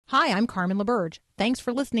Hi, I'm Carmen LaBerge. Thanks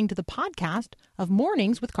for listening to the podcast of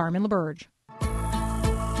Mornings with Carmen LaBerge.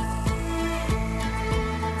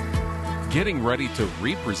 Getting ready to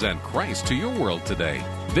represent Christ to your world today.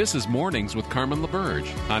 This is Mornings with Carmen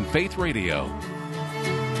LaBerge on Faith Radio.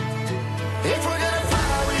 If we're gonna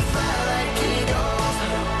fly, we fly like eagles.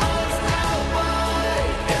 Arms out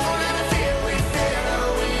wide. If we're gonna fear, we fear no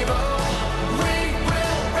evil. We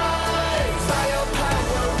will rise. By your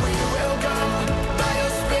power, we will go. By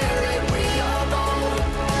your spirit, we are bold.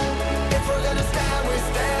 If we're gonna stand, we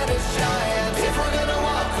stand as giants. If we're gonna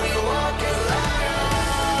walk, we walk as lions.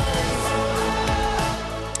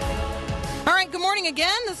 All right, good morning again.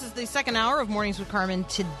 This is the second hour of Mornings with Carmen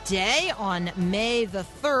today on May the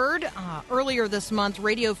 3rd. Earlier this month,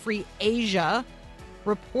 Radio Free Asia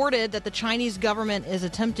reported that the Chinese government is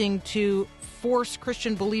attempting to force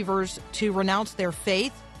Christian believers to renounce their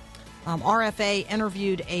faith. RFA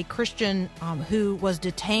interviewed a Christian who was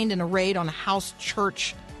detained in a raid on a house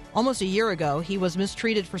church almost a year ago. He was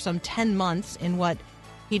mistreated for some 10 months in what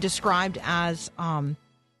he described as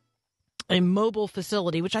a mobile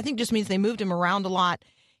facility, which I think just means they moved him around a lot.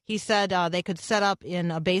 He said they could set up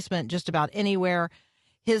in a basement just about anywhere.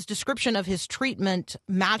 His description of his treatment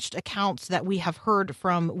matched accounts that we have heard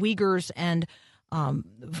from Uyghurs and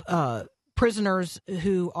prisoners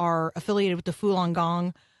who are affiliated with the Falun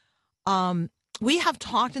Gong. We have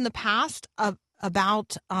talked in the past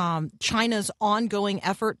about China's ongoing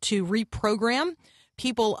effort to reprogram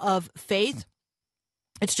people of faith.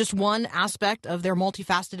 It's just one aspect of their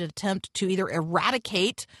multifaceted attempt to either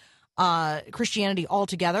eradicate Christianity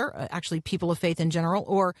altogether, actually people of faith in general,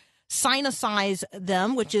 or sinicize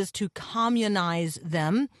them, which is to communize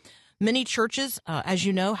them. Many churches, as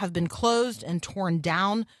you know, have been closed and torn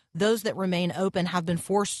down. Those that remain open have been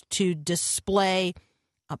forced to display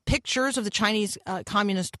pictures of the Chinese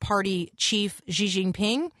Communist Party chief Xi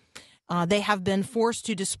Jinping. They have been forced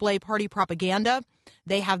to display party propaganda.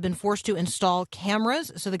 They have been forced to install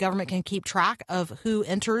cameras so the government can keep track of who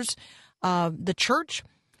enters the church.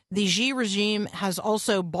 The Xi regime has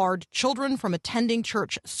also barred children from attending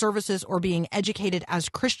church services or being educated as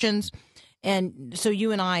Christians. And so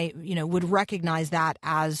you and I, would recognize that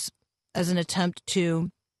as an attempt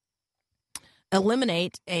to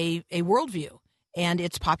eliminate a worldview and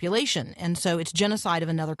its population. And so it's genocide of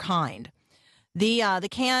another kind.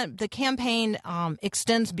 The campaign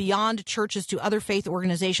extends beyond churches to other faith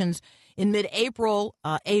organizations. In mid-April,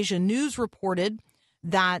 Asia News reported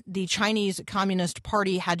that the Chinese Communist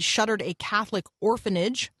Party had shuttered a Catholic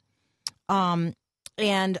orphanage, and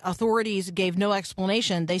authorities gave no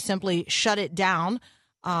explanation. They simply shut it down.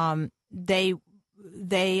 They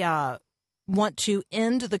want to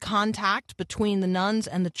end the contact between the nuns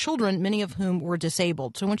and the children, many of whom were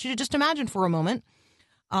disabled. So I want you to just imagine for a moment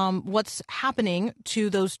what's happening to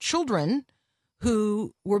those children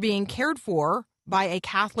who were being cared for by a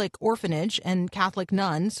Catholic orphanage and Catholic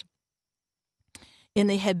nuns in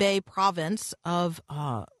the Hebei province of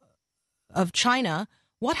China.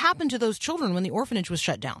 What happened to those children when the orphanage was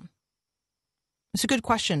shut down? It's a good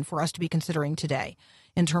question for us to be considering today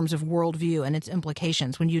in terms of worldview and its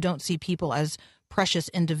implications when you don't see people as precious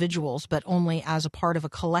individuals, but only as a part of a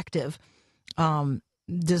collective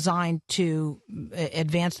designed to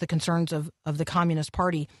advance the concerns of the Communist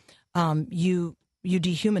Party. You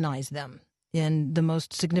dehumanize them in the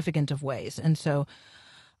most significant of ways. And so,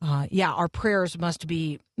 our prayers must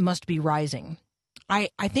be rising. I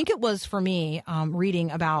think it was for me reading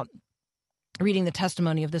the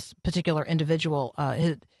testimony of this particular individual.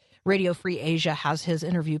 Radio Free Asia has his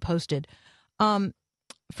interview posted.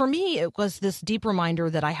 For me, it was this deep reminder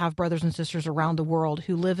that I have brothers and sisters around the world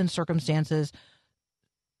who live in circumstances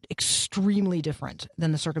extremely different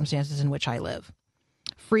than the circumstances in which I live.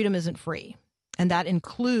 Freedom isn't free, and that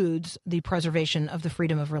includes the preservation of the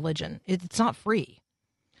freedom of religion. It's not free.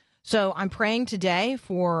 So I'm praying today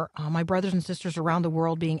for my brothers and sisters around the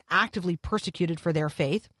world being actively persecuted for their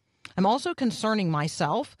faith. I'm also concerning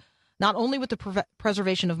myself not only with the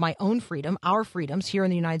preservation of my own freedom, our freedoms here in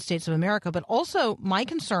the United States of America, but also my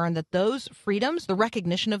concern that those freedoms, the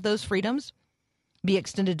recognition of those freedoms, be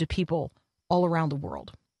extended to people all around the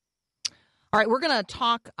world. All right, we're going to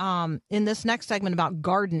talk in this next segment about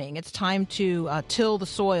gardening. It's time to till the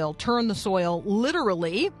soil, turn the soil,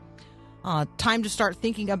 literally. Time to start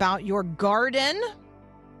thinking about your garden.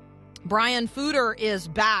 Brian Footer is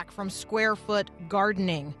back from Square Foot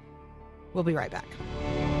Gardening. We'll be right back.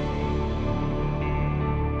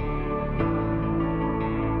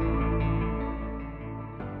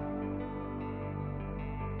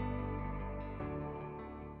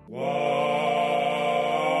 While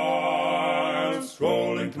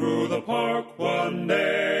strolling through the park one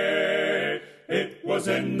day, 'twas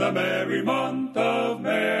in the merry month of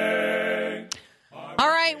May. All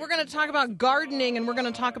right, we're going to talk about gardening, and we're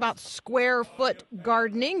going to talk about square foot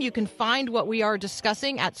gardening. You can find what we are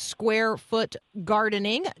discussing at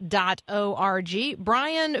squarefootgardening.org.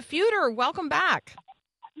 Brian Feuder, welcome back.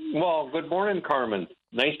 Well, good morning, Carmen.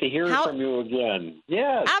 Nice to hear from you again.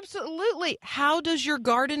 Yes. Absolutely. How does your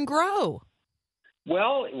garden grow?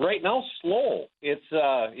 Well, right now, slow. It's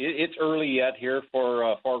early yet here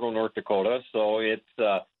for Fargo, North Dakota, so it's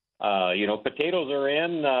potatoes are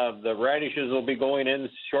in. The radishes will be going in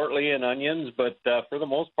shortly, and onions. But for the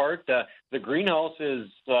most part, the greenhouse is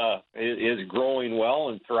growing well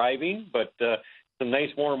and thriving. But some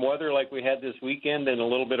nice warm weather like we had this weekend, and a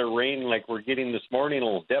little bit of rain like we're getting this morning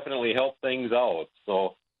will definitely help things out.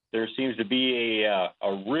 So there seems to be a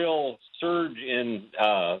real surge in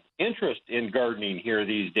interest in gardening here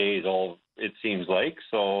these days. It seems like.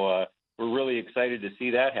 So we're really excited to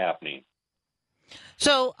see that happening.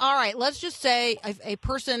 So, all right, let's just say a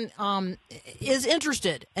person is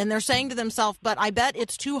interested, and they're saying to themselves, but I bet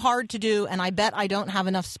it's too hard to do, and I bet I don't have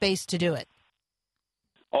enough space to do it.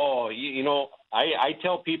 Oh, I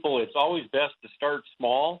tell people it's always best to start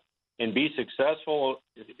small and be successful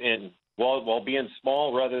while being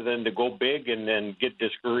small rather than to go big and then get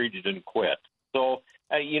discouraged and quit. So,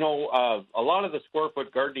 a lot of the square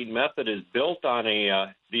foot gardening method is built on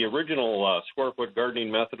the original square foot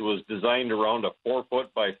gardening method was designed around a 4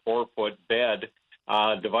 foot by 4 foot bed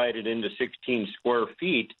divided into 16 square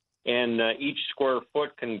feet, and each square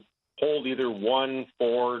foot can hold either 1,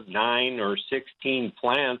 4, 9, or 16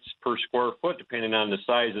 plants per square foot, depending on the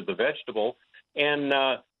size of the vegetable. And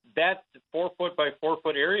that 4 foot by 4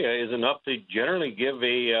 foot area is enough to generally give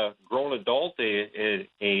a grown adult a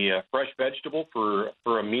fresh vegetable for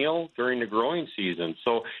a meal during the growing season.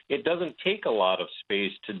 So it doesn't take a lot of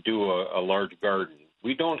space to do a large garden.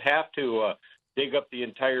 We don't have to dig up the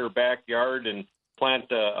entire backyard and plant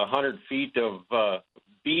 100 feet of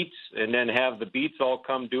beets and then have the beets all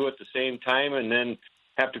come due at the same time and then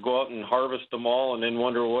have to go out and harvest them all and then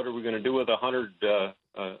wonder what are we going to do with a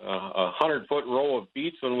 100-foot row of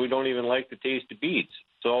beets when we don't even like the taste of beets.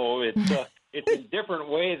 So it's a different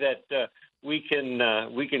way that we can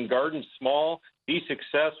garden small, be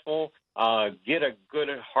successful, get a good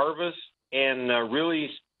harvest, and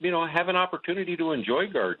really have an opportunity to enjoy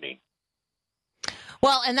gardening.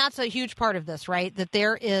 Well, and that's a huge part of this, right? That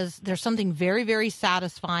there's something very, very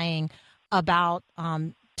satisfying about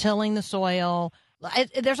tilling the soil.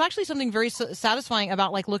 There's actually something very satisfying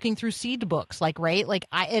about like looking through seed books, right?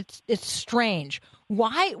 It's strange.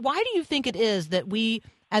 Why do you think it is that we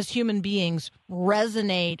as human beings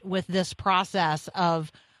resonate with this process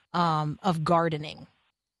of gardening?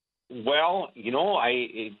 Well,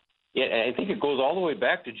 I think it goes all the way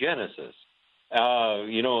back to Genesis.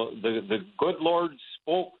 The good Lord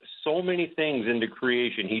spoke so many things into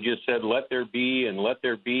creation. He just said, let there be, and let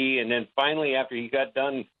there be. And then finally, after he got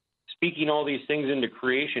done speaking all these things into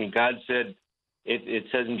creation, God said, it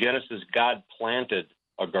says in Genesis, God planted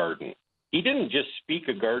a garden. He didn't just speak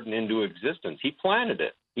a garden into existence. He planted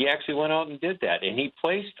it. He actually went out and did that. And he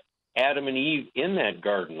placed Adam and Eve in that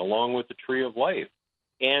garden along with the tree of life.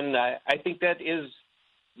 And I think that is,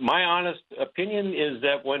 my honest opinion is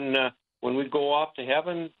that when we go off to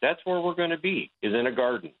heaven, that's where we're going to be, is in a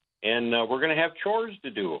garden. And we're going to have chores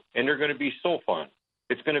to do, and they're going to be so fun.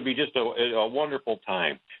 It's going to be just a wonderful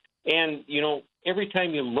time. And, every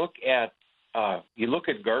time you look at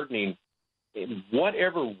gardening,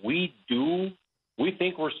 whatever we do, we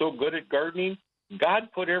think we're so good at gardening.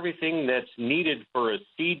 God put everything that's needed for a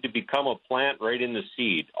seed to become a plant right in the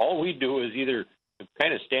seed. All we do is either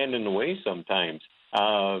kind of stand in the way sometimes.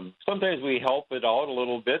 Sometimes we help it out a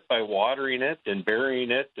little bit by watering it and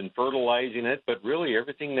burying it and fertilizing it, but really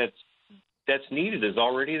everything that's needed is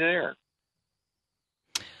already there.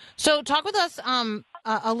 So talk with us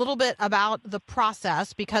a little bit about the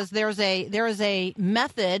process, because there is a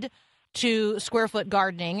method to square foot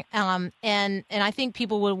gardening, and I think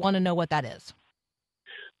people would want to know what that is.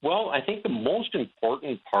 Well, I think the most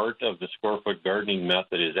important part of the square foot gardening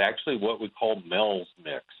method is actually what we call Mel's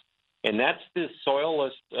mix. And that's the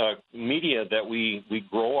soilless media that we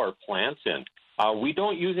grow our plants in. We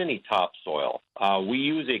don't use any topsoil. We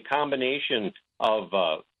use a combination of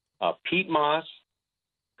peat moss,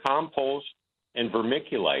 compost, and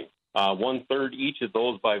vermiculite, 1/3 each of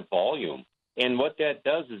those by volume. And what that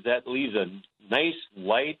does is that leaves a nice,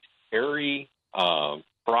 light, airy,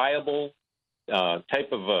 friable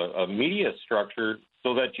type of a media structure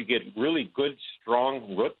so that you get really good,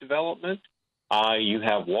 strong root development. You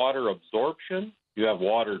have water absorption, you have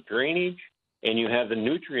water drainage, and you have the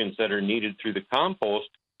nutrients that are needed through the compost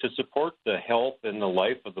to support the health and the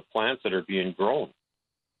life of the plants that are being grown.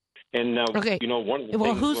 And Okay. one of the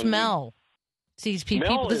Well, things who's when Mel? See, Mel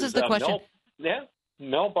people, this is the question.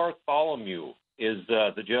 Mel Bartholomew is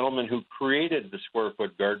the gentleman who created the square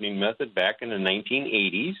foot gardening method back in the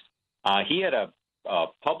 1980s. He had a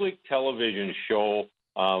public television show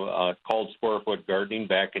called Square Foot Gardening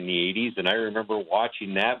back in the 80s, and I remember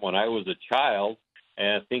watching that when I was a child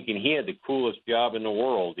and thinking he had the coolest job in the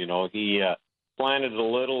world. He planted a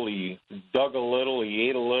little, he dug a little, he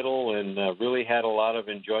ate a little, and really had a lot of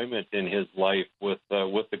enjoyment in his life with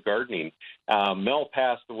the gardening. Mel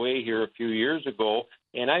passed away here a few years ago,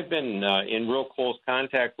 and I've been in real close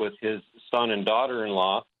contact with his son and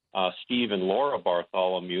daughter-in-law, Steve and Laura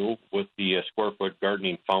Bartholomew, with the Square Foot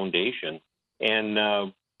Gardening Foundation. And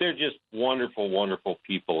they're just wonderful, wonderful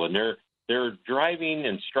people. And they're driving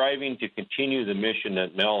and striving to continue the mission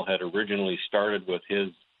that Mel had originally started with his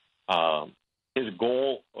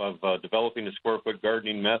goal of developing the square foot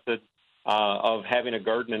gardening method, of having a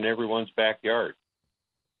garden in everyone's backyard.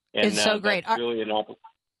 And, it's so great. That's really an opportunity.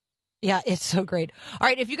 Yeah, it's so great. All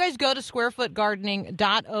right, if you guys go to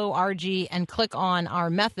squarefootgardening.org and click on our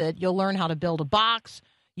method, you'll learn how to build a box.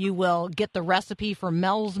 You will get the recipe for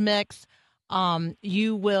Mel's mix.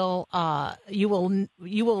 You will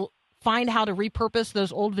find how to repurpose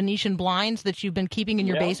those old Venetian blinds that you've been keeping in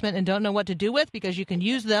your basement and don't know what to do with, because you can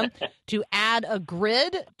use them to add a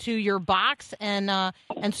grid to your box and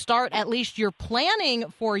start at least your planning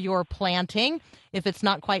for your planting if it's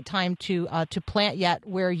not quite time to plant yet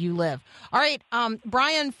where you live. All right,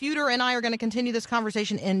 Brian Feuder and I are going to continue this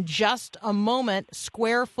conversation in just a moment.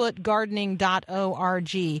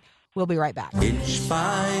 Squarefootgardening.org. We'll be right back. Inch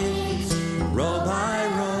by inch, row by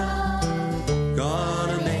row,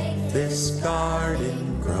 gonna make this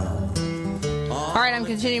garden grow. All right, I'm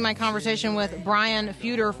continuing my conversation with Brian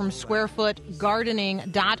Feuder from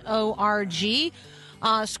squarefootgardening.org.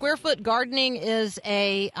 Squarefoot Gardening is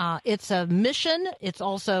it's a mission. It's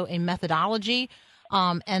also a methodology.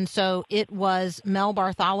 And so it was Mel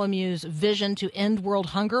Bartholomew's vision to end world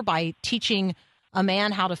hunger by teaching a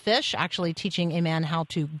man how to fish, actually teaching a man how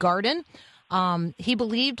to garden. He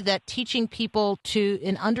believed that teaching people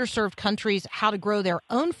in underserved countries how to grow their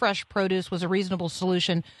own fresh produce was a reasonable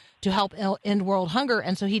solution to help end world hunger.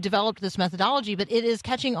 And so he developed this methodology, but it is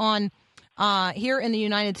catching on here in the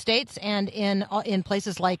United States and in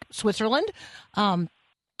places like Switzerland,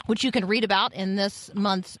 which you can read about in this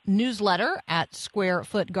month's newsletter at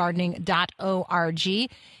squarefootgardening.org.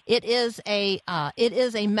 It is a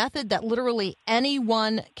method that literally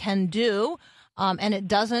anyone can do, and it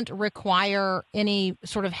doesn't require any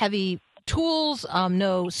sort of heavy tools,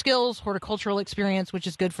 no skills, horticultural experience, which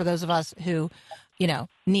is good for those of us who,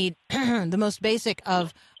 need the most basic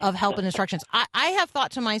of help and instructions. I have thought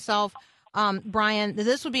to myself, Brian, that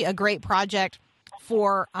this would be a great project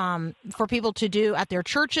for people to do at their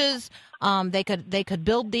churches. They could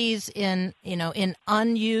build these in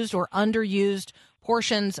unused or underused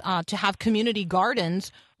portions to have community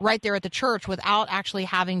gardens right there at the church without actually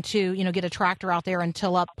having to get a tractor out there and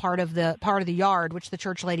till up part of the yard, which the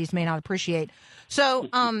church ladies may not appreciate. So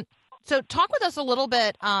talk with us a little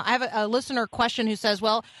bit. I have a listener question who says,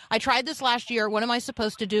 well, I tried this last year. What am I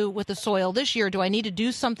supposed to do with the soil this year? Do I need to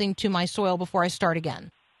do something to my soil before I start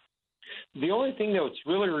again? The only thing that's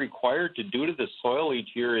really required to do to the soil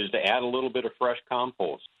each year is to add a little bit of fresh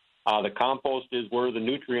compost. The compost is where the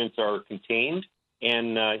nutrients are contained.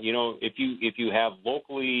 And, if you have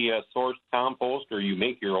locally sourced compost or you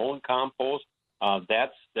make your own compost,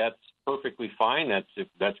 that's perfectly fine.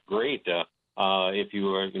 That's great. If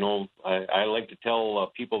you are, I like to tell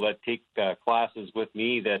people that take classes with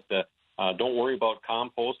me that don't worry about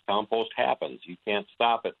compost. Compost happens. You can't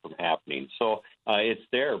stop it from happening. So it's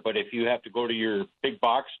there. But if you have to go to your big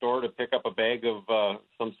box store to pick up a bag of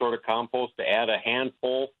some sort of compost to add a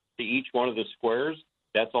handful to each one of the squares,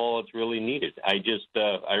 that's all that's really needed. I just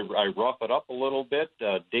I rough it up a little bit,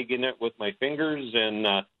 dig in it with my fingers,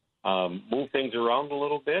 and move things around a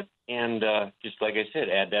little bit, and just like I said,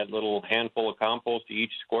 add that little handful of compost to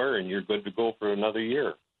each square, and you're good to go for another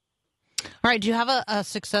year. All right. Do you have a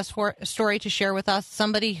success story to share with us?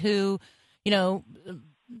 Somebody who,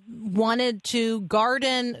 wanted to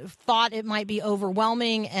garden, thought it might be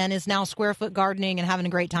overwhelming, and is now square foot gardening and having a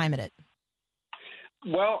great time at it?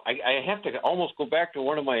 Well, I have to almost go back to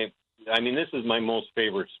one of my, this is my most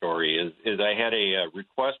favorite story, is I had a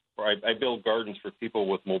request for, I build gardens for people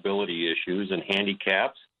with mobility issues and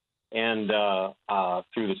handicaps, and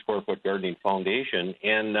through the Square Foot Gardening Foundation,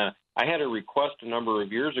 and I had a request a number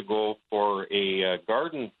of years ago for a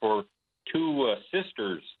garden for two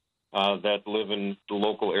sisters that live in the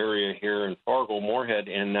local area here in Fargo, Moorhead,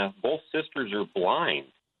 and both sisters are blind.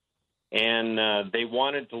 And they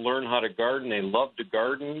wanted to learn how to garden. They love to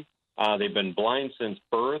garden. They've been blind since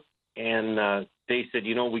birth. And they said,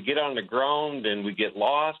 we get on the ground and we get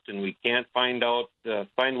lost and we can't find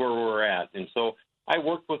where we're at. And so I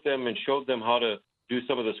worked with them and showed them how to do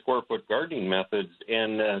some of the square foot gardening methods.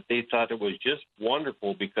 And they thought it was just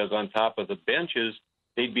wonderful because on top of the benches,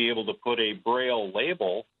 they'd be able to put a Braille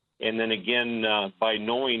label. And then again, by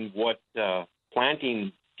knowing what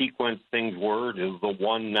planting sequence things were, the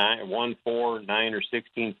 1, 4, 9, or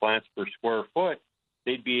 16 plants per square foot,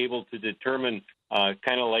 they'd be able to determine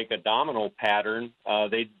kind of like a domino pattern.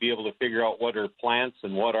 They'd be able to figure out what are plants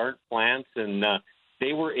and what aren't plants. And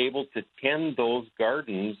they were able to tend those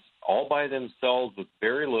gardens all by themselves with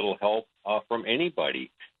very little help from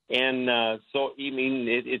anybody. And so,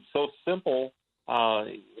 it's so simple.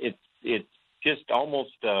 It's just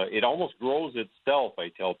almost it almost grows itself. I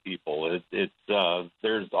tell people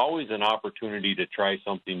there's always an opportunity to try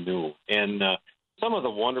something new. And some of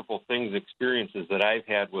the wonderful experiences that I've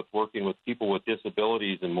had with working with people with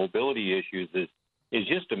disabilities and mobility issues is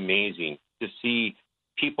just amazing to see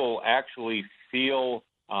people actually feel.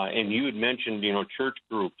 And you had mentioned, church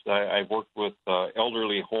groups. I've worked with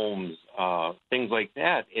elderly homes, things like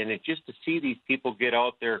that. And it's just to see these people get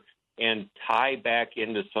out there and tie back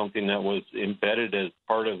into something that was embedded as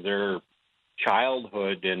part of their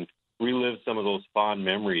childhood and relive some of those fond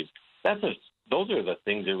memories. Those are the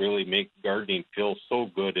things that really make gardening feel so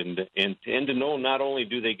good, and to know not only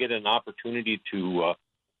do they get an opportunity to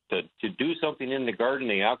do something in the garden,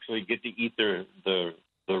 they actually get to eat the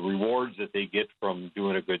rewards that they get from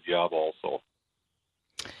doing a good job also.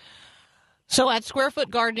 So at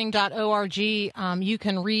squarefootgardening.org, you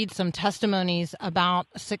can read some testimonies about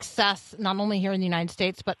success, not only here in the United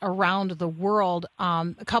States, but around the world.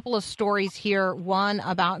 A couple of stories here. One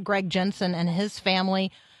about Greg Jensen and his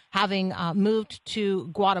family having moved to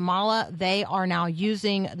Guatemala. They are now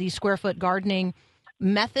using the square foot gardening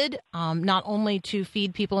method, not only to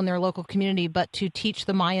feed people in their local community, but to teach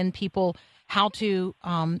the Mayan people how to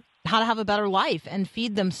have a better life and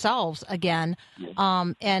feed themselves again.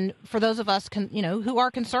 And for those of us, who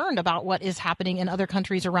are concerned about what is happening in other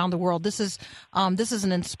countries around the world, this is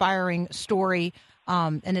an inspiring story,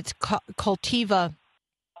 and it's Cultiva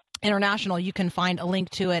International. You can find a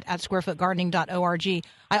link to it at squarefootgardening.org.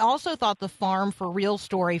 I also thought the Farm for Real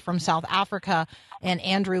story from South Africa and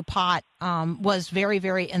Andrew Pott was very,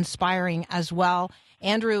 very inspiring as well.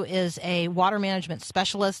 Andrew is a water management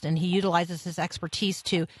specialist, and he utilizes his expertise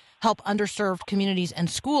to help underserved communities and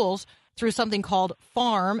schools through something called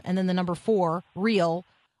Farm, and then the number 4, Real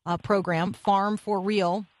program, Farm for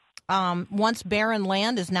Real. Once barren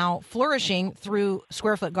land is now flourishing through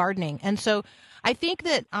square foot gardening. And so I think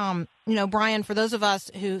that, Brian, for those of us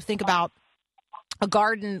who think about a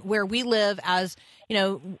garden where we live as,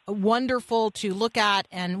 wonderful to look at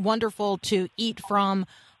and wonderful to eat from,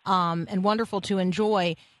 and wonderful to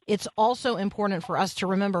enjoy, it's also important for us to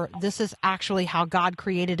remember this is actually how God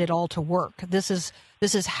created it all to work. This is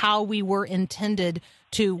how we were intended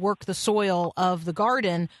to work the soil of the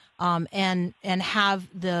garden, and have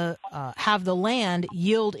the land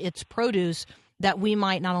yield its produce that we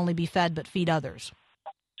might not only be fed but feed others.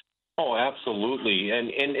 Oh, absolutely, and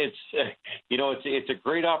it's it's a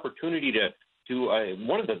great opportunity to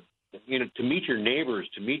meet your neighbors,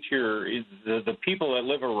 to meet the people that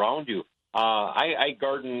live around you. I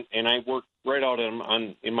garden and I work right out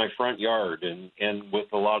in my front yard and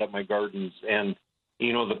with a lot of my gardens, and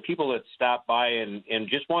the people that stop by and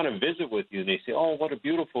just want to visit with you, and they say, "Oh, what a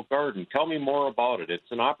beautiful garden. Tell me more about it."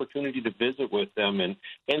 It's an opportunity to visit with them, and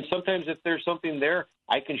sometimes if there's something there,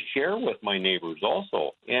 I can share with my neighbors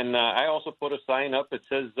also. And I also put a sign up that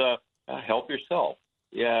says, "Help yourself."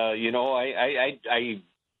 Yeah, as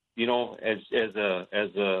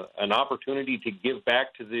an opportunity to give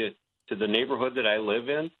back to the neighborhood that I live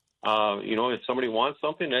in. If somebody wants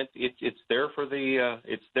something, it's there for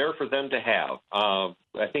them to have. I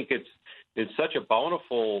think it's such a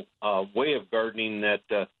bountiful way of gardening that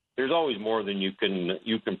there's always more than you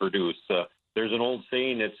can produce. There's an old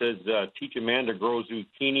saying that says, "Teach a man to grow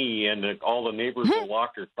zucchini, and all the neighbors will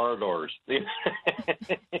lock their car doors." So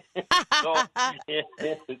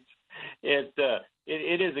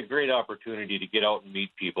it is a great opportunity to get out and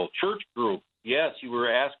meet people. Church group, yes, you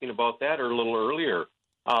were asking about that a little earlier.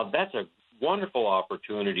 That's a wonderful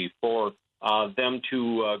opportunity for them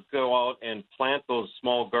to go out and plant those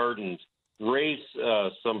small gardens, raise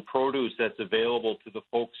some produce that's available to the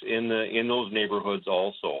folks in those neighborhoods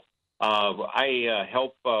also. I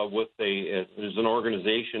help with there's an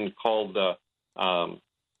organization called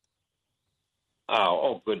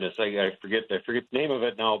oh goodness, I forget the name of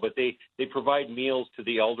it now, but they provide meals to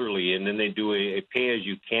the elderly, and then they do a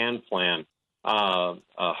pay-as-you-can plan.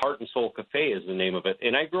 Heart and Soul Cafe is the name of it,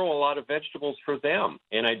 and I grow a lot of vegetables for them,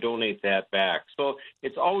 and I donate that back. So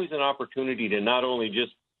it's always an opportunity to not only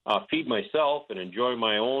just feed myself and enjoy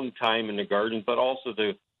my own time in the garden, but also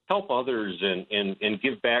to help others and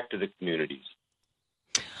give back to the communities.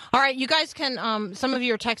 All right, you guys can, some of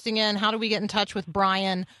you are texting in, how do we get in touch with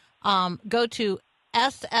Brian? Go to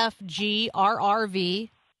SFG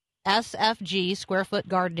Square Foot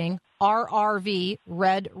Gardening, RRV,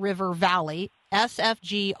 Red River Valley,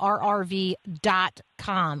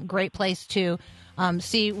 SFGRRV.com. Great place to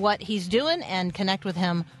see what he's doing and connect with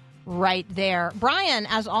him right there. Brian,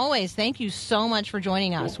 as always, thank you so much for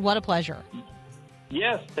joining us. What a pleasure.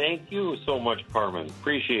 Yes, thank you so much, Carmen.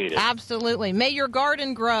 Appreciate it. Absolutely. May your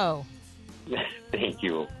garden grow. Thank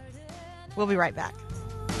you. We'll be right back.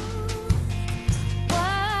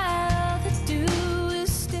 While the dew is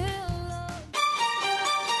still low.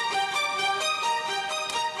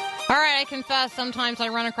 All right, I confess, sometimes I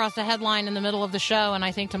run across a headline in the middle of the show and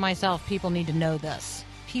I think to myself, people need to know this.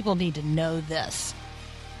 People need to know this.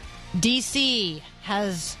 D.C.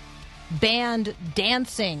 has banned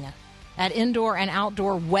dancing at indoor and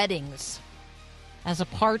outdoor weddings as a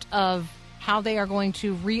part of how they are going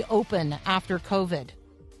to reopen after COVID.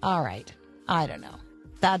 All right. I don't know.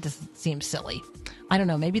 That just seems silly. I don't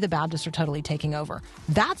know. Maybe the Baptists are totally taking over.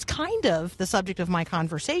 That's kind of the subject of my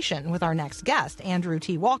conversation with our next guest, Andrew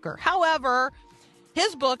T. Walker. However,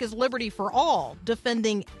 his book is Liberty for All,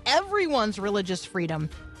 defending everyone's religious freedom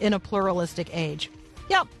in a pluralistic age.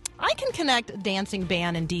 Yep, I can connect a dancing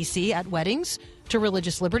ban in D.C. at weddings to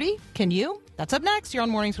religious liberty. Can you? That's up next. You're on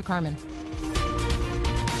Mornings with Carmen.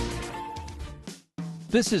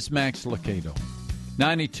 This is Max Lucado.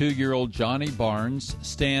 92-year-old Johnny Barnes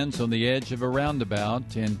stands on the edge of a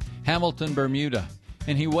roundabout in Hamilton, Bermuda,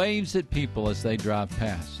 and he waves at people as they drive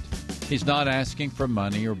past. He's not asking for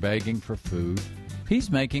money or begging for food.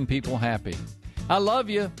 He's making people happy. I love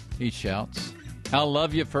you, he shouts. I'll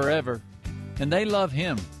love you forever. And they love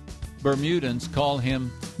him. Bermudans call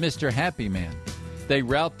him Mr. Happy Man. They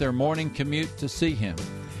route their morning commute to see him.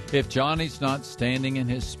 If Johnny's not standing in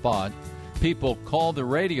his spot, people call the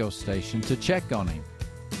radio station to check on him.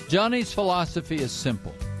 Johnny's philosophy is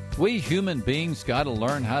simple. We human beings got to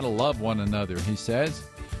learn how to love one another, he says.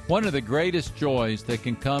 One of the greatest joys that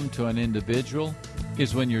can come to an individual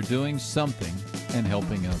is when you're doing something and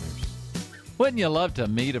helping others. Wouldn't you love to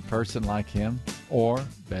meet a person like him? Or,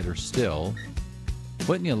 better still,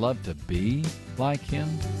 wouldn't you love to be like him?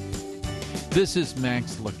 This is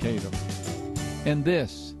Max Lucado, and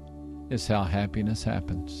this is how happiness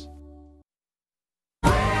happens.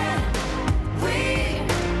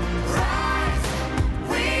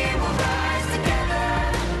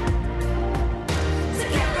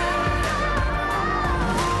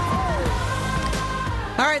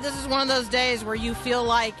 All right, this is one of those days where you feel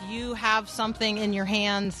like you have something in your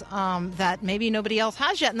hands that maybe nobody else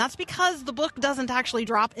has yet, and that's because the book doesn't actually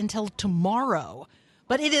drop until tomorrow.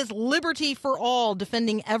 But it is Liberty for All,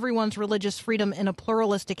 defending everyone's religious freedom in a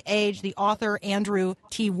pluralistic age. The author, Andrew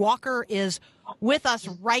T. Walker, is with us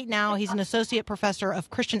right now. He's an associate professor of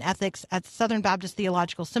Christian ethics at Southern Baptist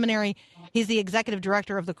Theological Seminary. He's the executive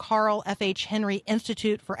director of the Carl F.H. Henry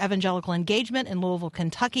Institute for Evangelical Engagement in Louisville,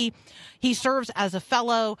 Kentucky. He serves as a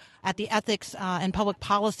fellow at the Ethics and Public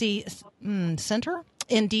Policy Center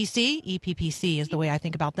in D.C. EPPC is the way I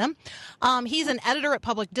think about them. He's an editor at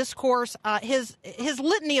Public Discourse. His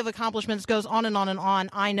litany of accomplishments goes on and on and on.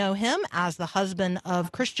 I know him as the husband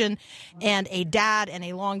of Christian and a dad and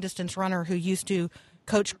a long-distance runner who used to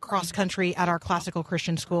coach cross-country at our classical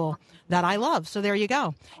Christian school that I love. So there you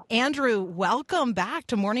go. Andrew, welcome back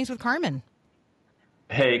to Mornings with Carmen.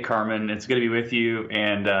 Hey, Carmen. It's good to be with you,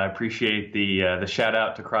 and I appreciate the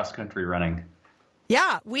shout-out to cross-country running.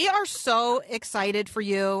 Yeah, we are so excited for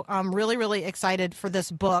you. I'm really, really excited for this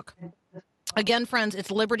book. Again, friends, it's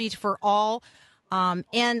Liberty for All.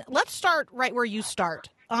 And let's start right where you start.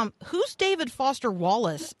 Who's David Foster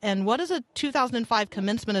Wallace, and what does a 2005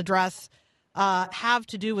 commencement address have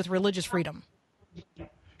to do with religious freedom?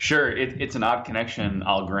 Sure. It's an odd connection,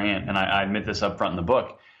 I'll grant, and I admit this up front in the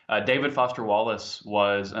book. David Foster Wallace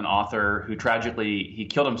was an author who tragically, he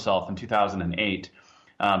killed himself in 2008.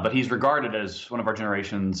 But he's regarded as one of our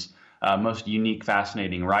generation's most unique,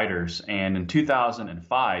 fascinating writers. And in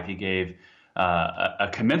 2005, he gave a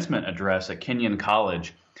commencement address at Kenyon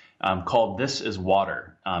College called "This Is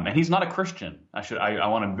Water." And he's not a Christian. I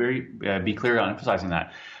want to be clear on emphasizing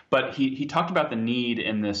that. But he talked about the need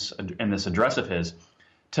in this address of his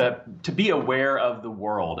to be aware of the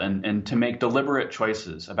world and to make deliberate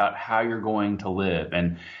choices about how you're going to live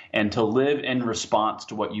and to live in response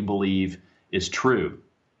to what you believe is true.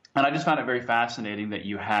 And I just found it very fascinating that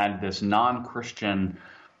you had this non-Christian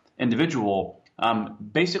individual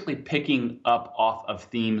basically picking up off of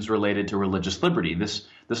themes related to religious liberty.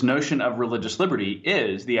 This notion of religious liberty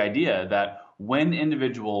is the idea that when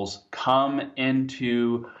individuals come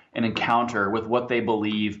into an encounter with what they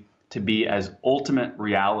believe to be as ultimate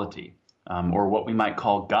reality, or what we might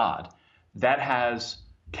call God, that has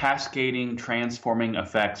cascading, transforming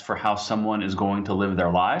effects for how someone is going to live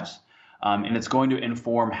their lives. And it's going to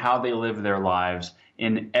inform how they live their lives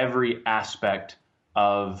in every aspect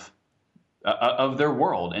of their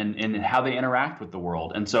world and how they interact with the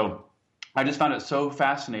world. And so I just found it so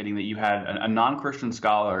fascinating that you had a non-Christian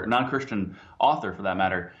scholar, non-Christian author for that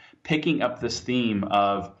matter, picking up this theme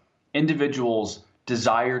of individuals'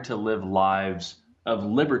 desire to live lives of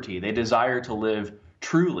liberty. They desire to live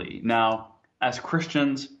truly. Now, as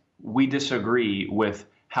Christians, we disagree with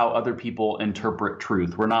how other people interpret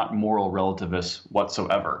truth. We're not moral relativists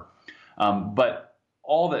whatsoever. But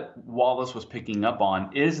all that Wallace was picking up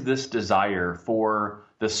on is this desire for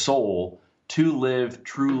the soul to live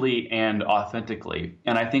truly and authentically.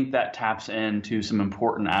 And I think that taps into some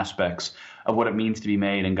important aspects of what it means to be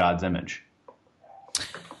made in God's image.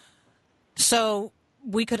 So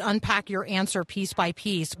we could unpack your answer piece by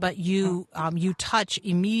piece, but you touch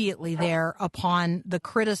immediately there upon the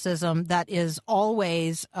criticism that is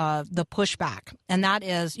always the pushback, and that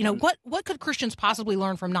is, what could Christians possibly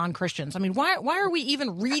learn from non-Christians? I mean, why are we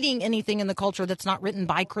even reading anything in the culture that's not written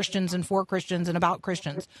by Christians and for Christians and about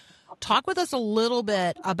Christians? Talk with us a little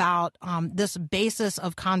bit about this basis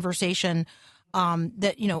of conversation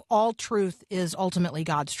that all truth is ultimately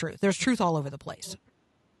God's truth. There's truth all over the place.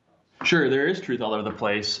 Sure, there is truth all over the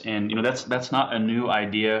place, and that's not a new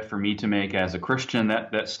idea for me to make as a Christian.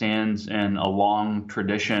 That stands in a long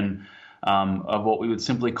tradition of what we would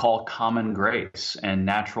simply call common grace and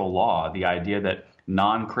natural law. The idea that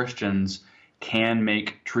non-Christians can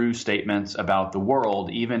make true statements about the world,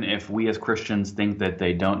 even if we as Christians think that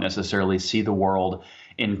they don't necessarily see the world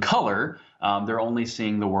in color. They're only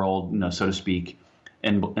seeing the world, so to speak,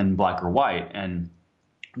 in black or white. And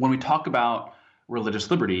when we talk about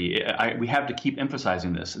religious liberty, we have to keep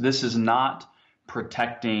emphasizing this. This is not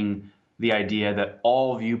protecting the idea that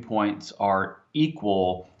all viewpoints are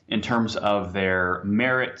equal in terms of their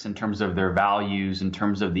merits, in terms of their values, in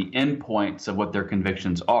terms of the endpoints of what their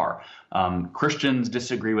convictions are. Christians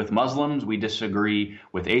disagree with Muslims. We disagree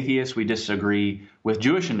with atheists. We disagree with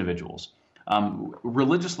Jewish individuals.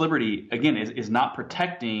 Religious liberty, again, is not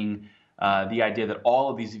protecting the idea that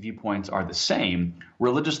all of these viewpoints are the same.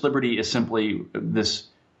 Religious liberty is simply this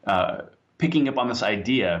picking up on this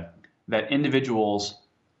idea that individuals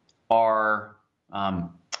are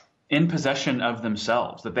in possession of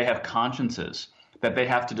themselves, that they have consciences, that they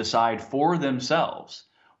have to decide for themselves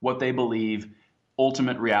what they believe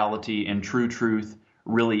ultimate reality and true truth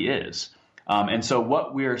really is. And so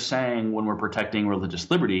what we are saying when we're protecting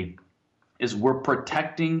religious liberty is we're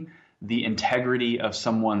protecting the integrity of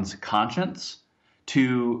someone's conscience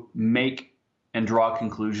to make and draw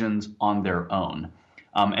conclusions on their own.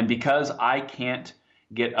 And because I can't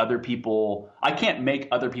make other people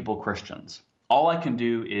Christians, all I can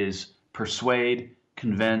do is persuade,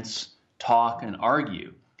 convince, talk, and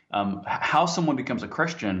argue. How someone becomes a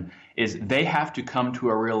Christian is they have to come to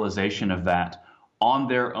a realization of that on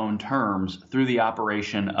their own terms through the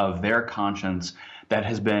operation of their conscience that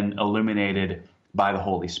has been illuminated by the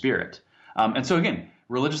Holy Spirit. And so again,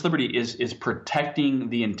 religious liberty is protecting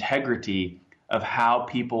the integrity of how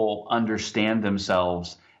people understand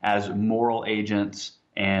themselves as moral agents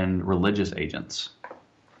and religious agents.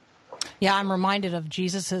 Yeah, I'm reminded of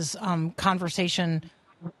Jesus's conversation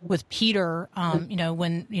with Peter,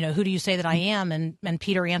 when, who do you say that I am? And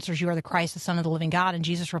Peter answers, you are the Christ, the Son of the living God. And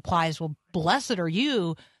Jesus replies, well, blessed are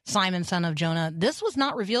you, Simon, son of Jonah. This was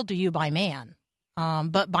not revealed to you by man,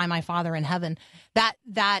 but by my Father in heaven.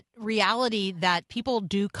 That reality that people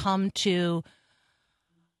do come to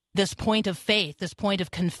this point of faith, this point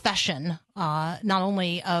of confession, not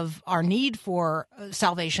only of our need for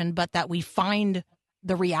salvation, but that we find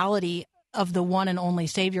the reality of the one and only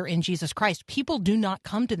Savior in Jesus Christ. People do not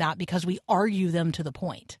come to that because we argue them to the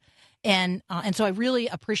point. And so I really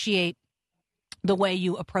appreciate the way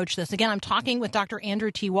you approach this. Again, I'm talking with Dr.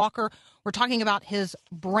 Andrew T. Walker. We're talking about his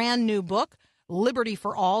brand new book, Liberty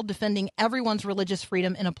for All, Defending Everyone's Religious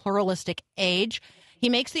Freedom in a Pluralistic Age. He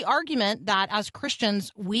makes the argument that as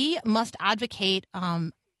Christians, we must advocate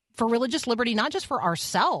for religious liberty, not just for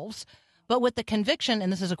ourselves, but with the conviction, and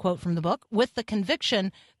this is a quote from the book, with the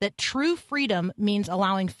conviction that true freedom means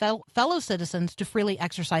allowing fellow citizens to freely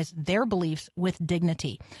exercise their beliefs with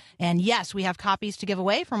dignity. And yes, we have copies to give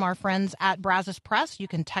away from our friends at Brazos Press. You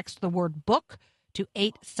can text the word book to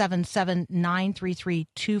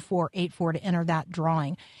 877-933-2484 to enter that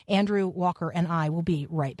drawing. Andrew Walker and I will be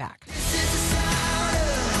right back.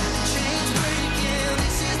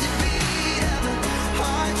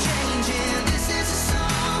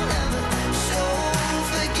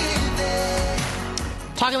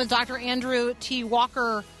 Talking with Dr. Andrew T.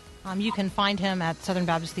 Walker. You can find him at Southern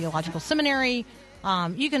Baptist Theological Seminary.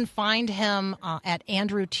 You can find him at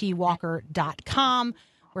andrewtwalker.com.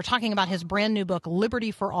 We're talking about his brand new book,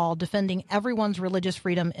 Liberty for All, Defending Everyone's Religious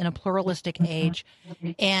Freedom in a Pluralistic Age.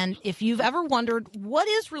 And if you've ever wondered, what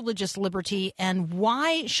is religious liberty and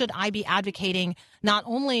why should I be advocating not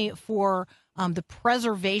only for the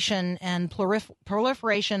preservation and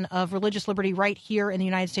proliferation of religious liberty right here in the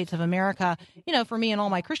United States of America, for me and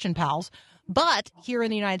all my Christian pals, but here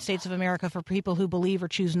in the United States of America for people who believe or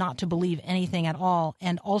choose not to believe anything at all,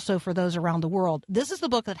 and also for those around the world. This is the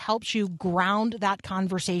book that helps you ground that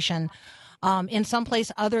conversation in some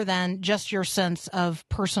place other than just your sense of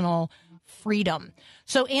personal freedom.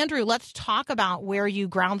 So, Andrew, let's talk about where you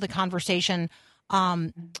ground the conversation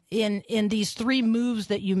in these three moves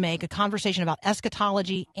that you make, a conversation about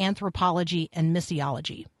eschatology, anthropology, and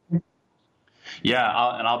missiology. Yeah,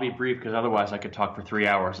 I'll be brief because otherwise I could talk for 3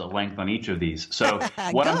 hours at length on each of these. So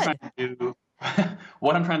what I'm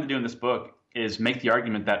trying to do in this book is make the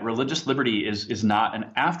argument that religious liberty is not an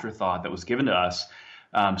afterthought that was given to us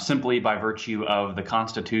simply by virtue of the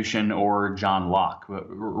Constitution or John Locke.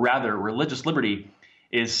 Rather, religious liberty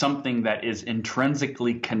is something that is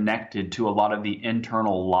intrinsically connected to a lot of the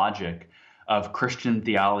internal logic of Christian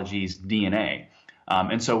theology's DNA.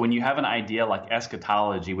 And so when you have an idea like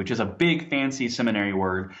eschatology, which is a big fancy seminary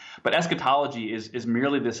word, but eschatology is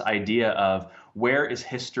merely this idea of where is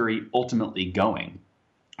history ultimately going?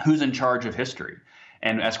 Who's in charge of history?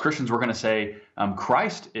 And as Christians, we're going to say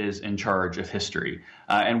Christ is in charge of history.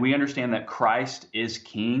 And we understand that Christ is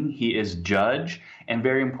king, he is judge, and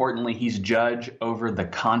very importantly, he's judge over the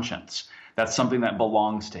conscience. That's something that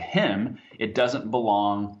belongs to him. It doesn't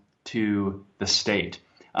belong to the state.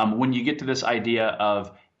 When you get to this idea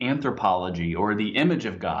of anthropology or the image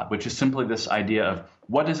of God, which is simply this idea of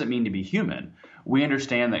what does it mean to be human, we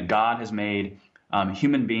understand that God has made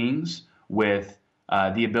human beings with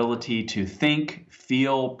the ability to think,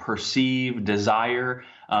 feel, perceive, desire,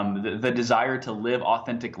 the desire to live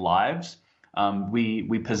authentic lives.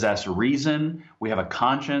 We possess reason, we have a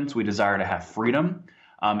conscience, we desire to have freedom.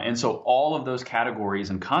 And so all of those categories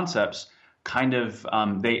and concepts kind of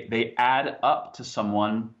they add up to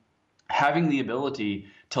someone having the ability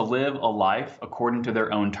to live a life according to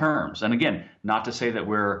their own terms. And again, not to say that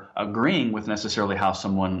we're agreeing with necessarily how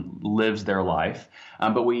someone lives their life,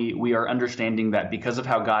 but we are understanding that because of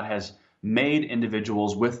how God has made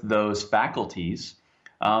individuals with those faculties,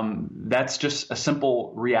 that's just a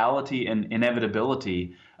simple reality and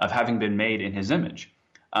inevitability of having been made in his image.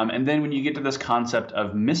 And then when you get to this concept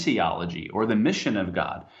of missiology or the mission of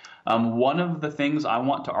God, one of the things I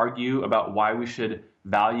want to argue about why we should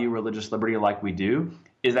value religious liberty like we do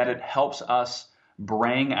is that it helps us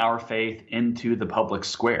bring our faith into the public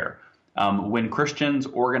square. When Christians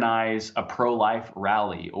organize a pro-life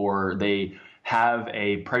rally or they have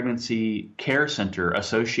a pregnancy care center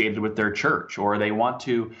associated with their church, or they want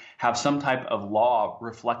to have some type of law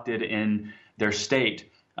reflected in their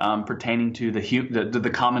state pertaining to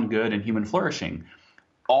the common good and human flourishing,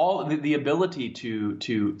 all the ability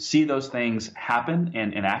to see those things happen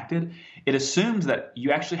and enacted, it assumes that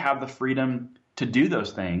you actually have the freedom to do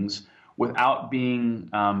those things without being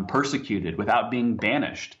persecuted, without being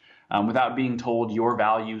banished, without being told your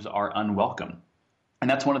values are unwelcome. And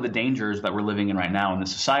that's one of the dangers that we're living in right now in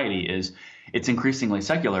this society is it's increasingly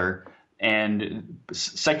secular, and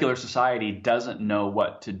secular society doesn't know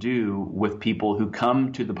what to do with people who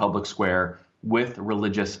come to the public square with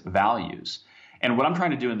religious values. And what I'm trying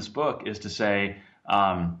to do in this book is to say,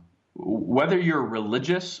 whether you're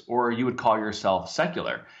religious or you would call yourself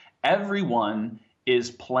secular, everyone is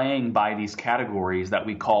playing by these categories that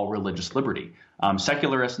we call religious liberty.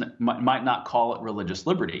 Secularists might not call it religious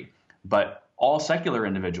liberty, but all secular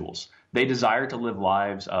individuals, they desire to live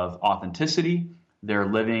lives of authenticity. They're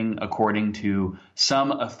living according to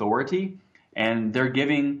some authority, and they're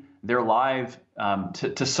giving their life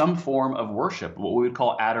to some form of worship, what we would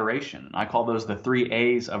call adoration. I call those the 3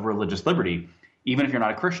 A's of religious liberty, even if you're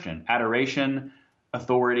not a Christian: adoration,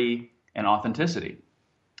 authority, and authenticity.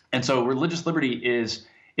 And so religious liberty is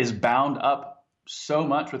bound up so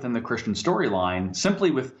much within the Christian storyline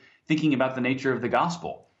simply with thinking about the nature of the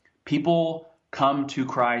gospel. People come to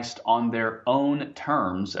Christ on their own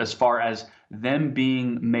terms as far as them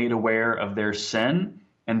being made aware of their sin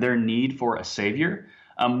and their need for a Savior,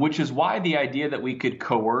 which is why the idea that we could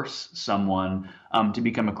coerce someone to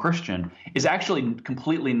become a Christian is actually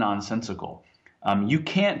completely nonsensical. You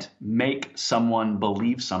can't make someone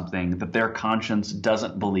believe something that their conscience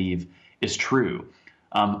doesn't believe is true.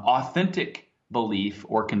 Authentic belief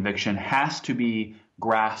or conviction has to be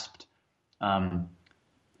grasped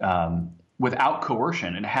without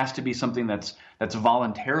coercion. It has to be something that's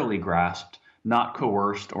voluntarily grasped, not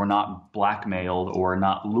coerced or not blackmailed or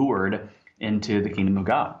not lured into the kingdom of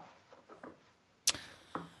God.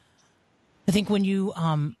 I think when you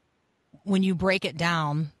break it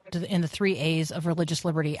down in the 3 A's of religious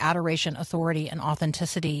liberty: adoration, authority, and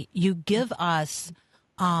authenticity, you give us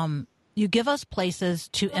places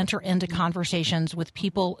to enter into conversations with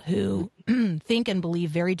people who think and believe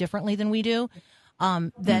very differently than we do,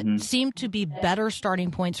 that seem to be better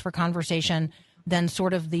starting points for conversation than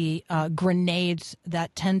sort of the grenades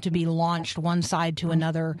that tend to be launched one side to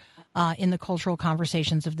another in the cultural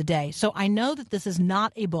conversations of the day. So I know that this is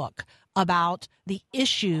not a book about the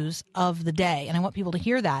issues of the day, and I want people to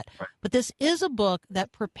hear that. But this is a book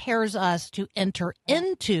that prepares us to enter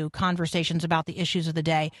into conversations about the issues of the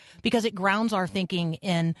day, because it grounds our thinking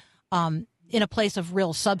in a place of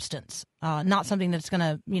real substance, not something that's going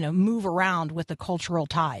to move around with the cultural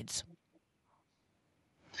tides.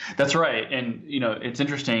 That's right. And, it's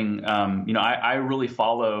interesting. I really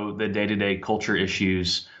follow the day-to-day culture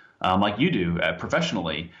issues like you do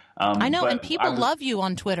professionally. I know, and people love you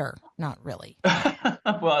on Twitter. Not really.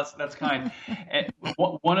 Well, that's kind. And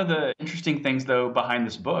one of the interesting things, though, behind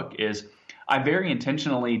this book is I very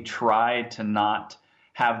intentionally tried to not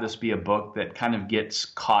have this be a book that kind of gets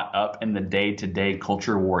caught up in the day-to-day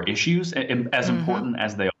culture war issues, as important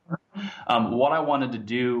as they are. What I wanted to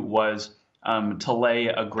do was to lay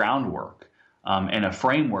a groundwork and a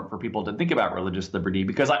framework for people to think about religious liberty,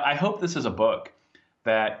 because I hope this is a book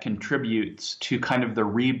that contributes to kind of the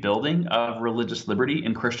rebuilding of religious liberty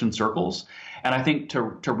in Christian circles. And I think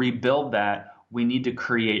to rebuild that, we need to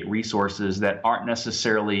create resources that aren't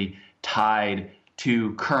necessarily tied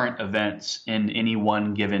to current events in any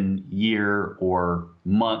one given year or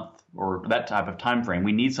month or that type of time frame.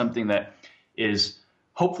 We need something that is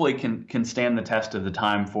hopefully can stand the test of the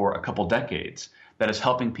time for a couple decades, that is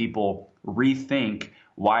helping people rethink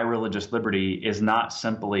why religious liberty is not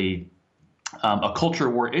simply a culture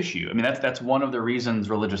war issue. I mean, that's one of the reasons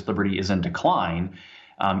religious liberty is in decline,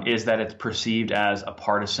 is that it's perceived as a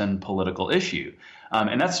partisan political issue.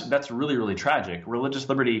 And that's really, really tragic. Religious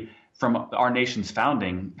liberty from our nation's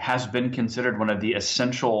founding has been considered one of the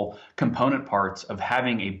essential component parts of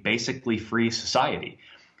having a basically free society.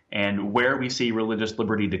 And where we see religious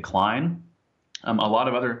liberty decline, a lot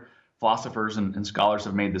of other philosophers and scholars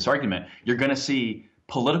have made this argument, you're going to see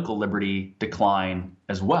political liberty decline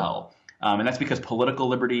as well. And that's because political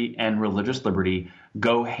liberty and religious liberty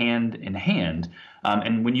go hand in hand.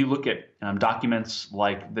 And when you look at documents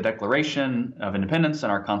like the Declaration of Independence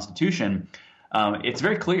and our Constitution, it's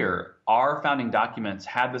very clear our founding documents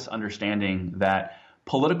had this understanding that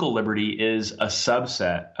political liberty is a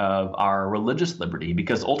subset of our religious liberty,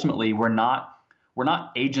 because ultimately we're not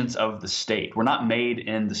agents of the state. We're not made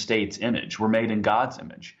in the state's image. We're made in God's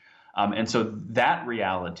image. And so that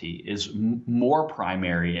reality is more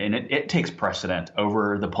primary, and it takes precedent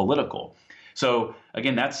over the political. So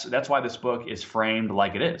again, that's why this book is framed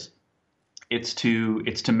like it is. It's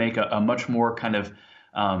to make a much more kind of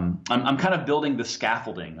I'm kind of building the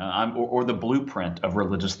scaffolding or the blueprint of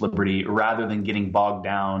religious liberty, rather than getting bogged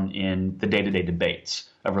down in the day-to-day debates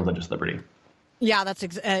of religious liberty. Yeah, that's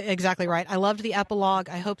exactly right. I loved the epilogue.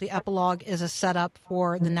 I hope the epilogue is a setup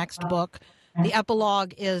for the next book. The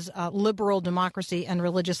epilogue is Liberal Democracy and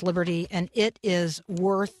Religious Liberty, and it is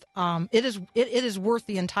worth it is worth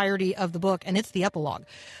the entirety of the book, and it's the epilogue.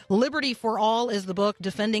 Liberty for All is the book,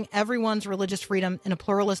 defending everyone's religious freedom in a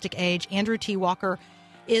pluralistic age. Andrew T. Walker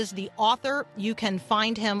is the author. You can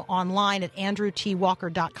find him online at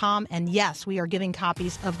andrewtwalker.com. And yes, we are giving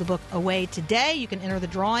copies of the book away today. You can enter the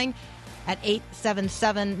drawing at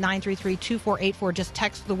 877-933-2484. Just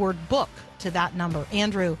text the word book to that number.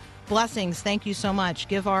 Andrew, blessings. Thank you so much.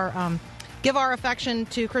 Give our affection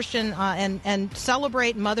to Christian and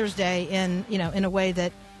celebrate Mother's Day in a way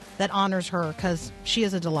that honors her, because she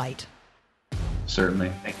is a delight.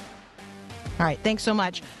 Certainly. Thank you. All right. Thanks so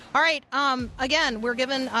much. All right. Again, we're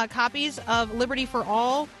giving copies of Liberty for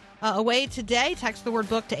All away today. Text the word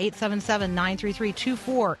book to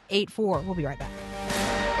 877-933-2484. We'll be right back.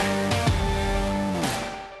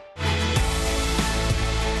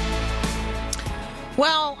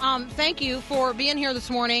 thank you for being here this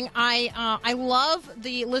morning. I love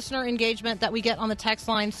the listener engagement that we get on the text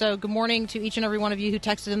line. So good morning to each and every one of you who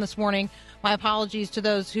texted in this morning. My apologies to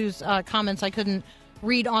those whose comments I couldn't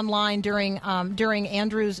read online during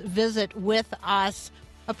Andrew's visit with us.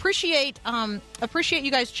 Appreciate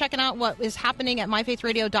you guys checking out what is happening at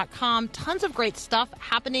myfaithradio.com. Tons of great stuff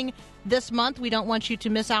happening this month. We don't want you to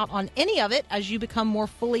miss out on any of it as you become more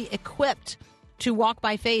fully equipped to walk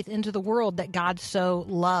by faith into the world that God so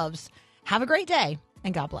loves. Have a great day,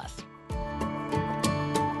 and God bless.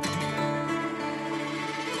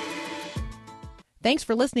 Thanks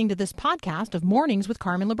for listening to this podcast of Mornings with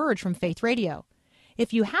Carmen LaBerge from Faith Radio.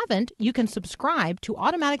 If you haven't, you can subscribe to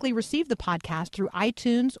automatically receive the podcast through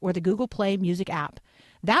iTunes or the Google Play Music app.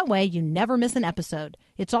 That way, you never miss an episode.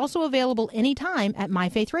 It's also available anytime at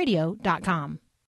myfaithradio.com.